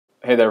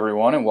Hey there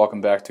everyone, and welcome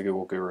back to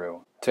Google Guru.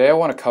 Today I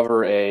want to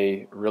cover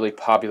a really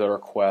popular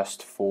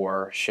request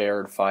for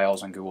shared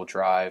files on Google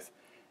Drive,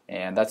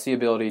 and that's the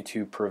ability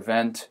to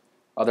prevent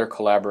other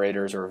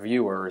collaborators or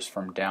viewers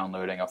from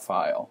downloading a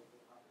file.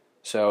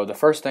 So the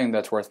first thing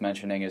that's worth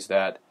mentioning is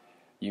that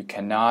you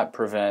cannot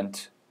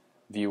prevent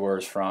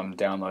viewers from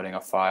downloading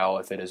a file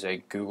if it is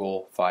a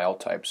Google file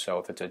type. So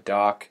if it's a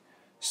doc,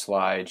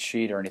 slide,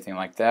 sheet, or anything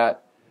like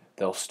that,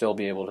 they'll still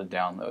be able to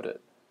download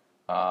it.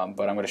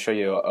 But I'm going to show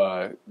you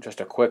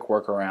just a quick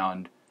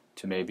workaround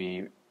to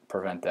maybe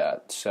prevent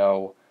that.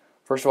 So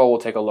first of all,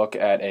 we'll take a look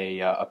at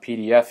a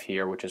PDF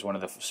here, which is one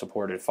of the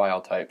supported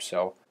file types.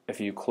 So if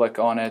you click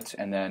on it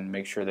and then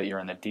make sure that you're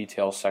in the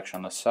details section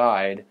on the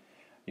side,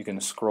 you can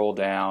scroll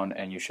down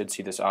and you should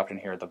see this option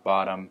here at the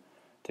bottom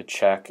to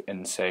check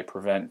and say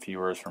prevent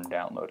viewers from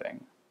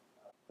downloading.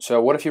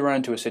 So what if you run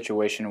into a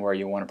situation where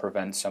you want to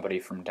prevent somebody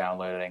from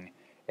downloading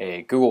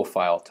a Google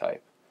file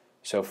type?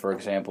 So for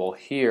example,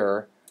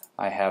 here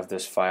I have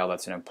this file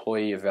that's an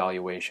employee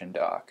evaluation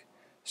doc.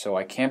 So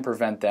I can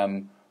prevent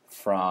them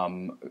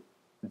from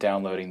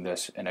downloading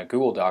this in a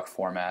Google Doc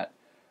format.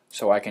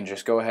 So I can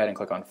just go ahead and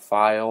click on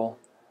File,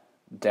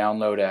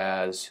 Download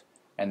As,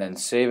 and then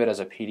save it as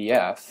a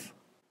PDF.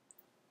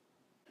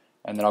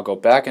 And then I'll go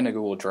back into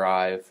Google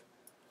Drive,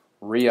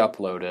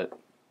 re-upload it,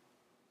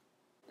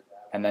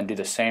 and then do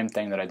the same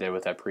thing that I did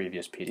with that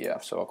previous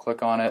PDF. So I'll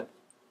click on it,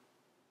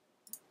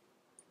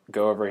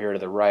 go over here to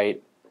the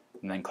right,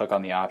 and then click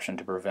on the option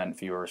to prevent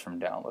viewers from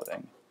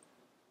downloading.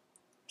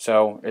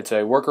 So it's a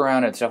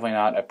workaround. It's definitely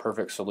not a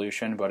perfect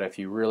solution, but if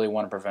you really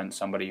want to prevent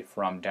somebody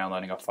from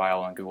downloading a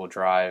file on Google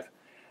Drive,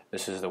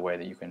 this is the way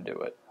that you can do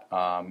it.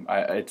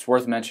 It's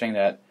worth mentioning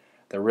that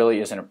there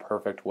really isn't a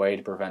perfect way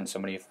to prevent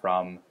somebody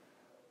from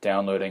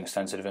downloading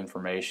sensitive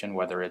information,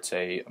 whether it's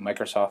a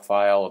Microsoft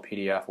file, a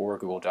PDF, or a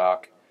Google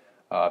Doc,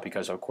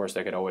 because of course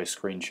they could always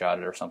screenshot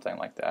it or something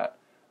like that.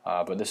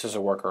 But this is a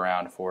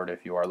workaround for it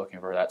if you are looking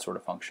for that sort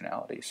of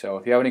functionality. So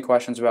if you have any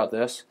questions about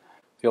this,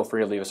 feel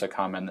free to leave us a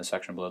comment in the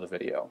section below the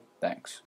video. Thanks.